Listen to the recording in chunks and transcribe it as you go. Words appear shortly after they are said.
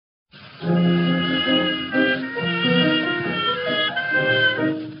Aren't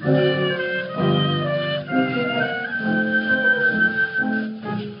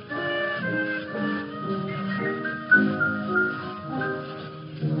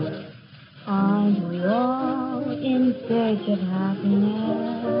we all in search of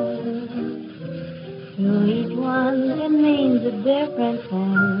happiness? To each one it means a different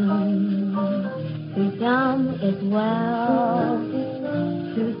thing. To some it's wealth,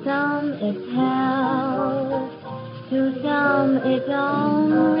 to some it's health, to some it's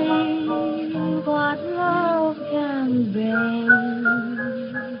only what love can bring.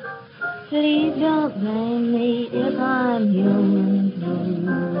 Please don't blame me if I'm human too.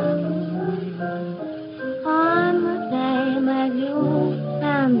 I'm the same as you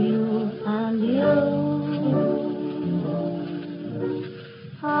and you and you.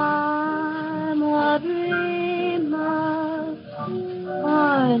 I'm a dreamer,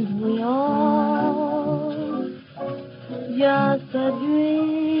 aren't we all? Just a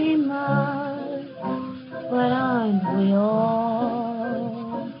dreamer, but aren't we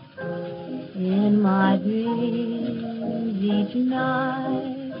all? In my dreams each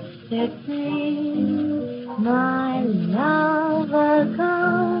night it seems my lover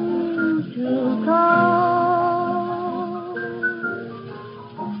comes to call.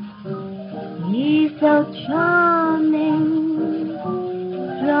 He's so charming,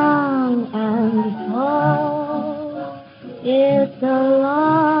 strong and tall. It's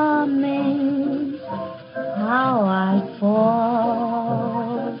alarming how I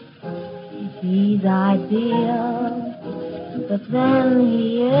fall. He's ideal, but then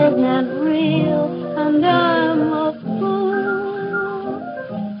he isn't real, and I'm a fool.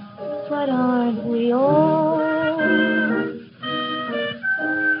 But aren't we all?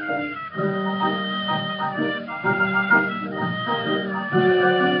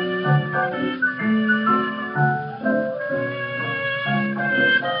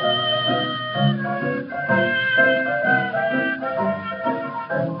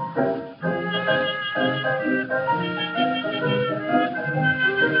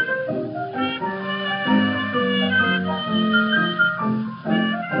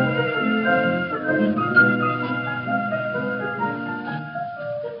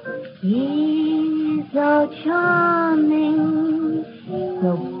 He's so charming, so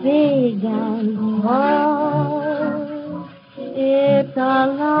big and tall. It's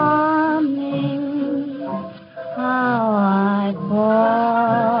alarming how I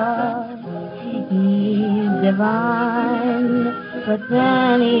fall. He's divine, but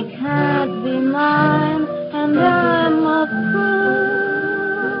then he can't be mine, and I'm a fool.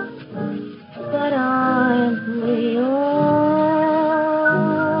 But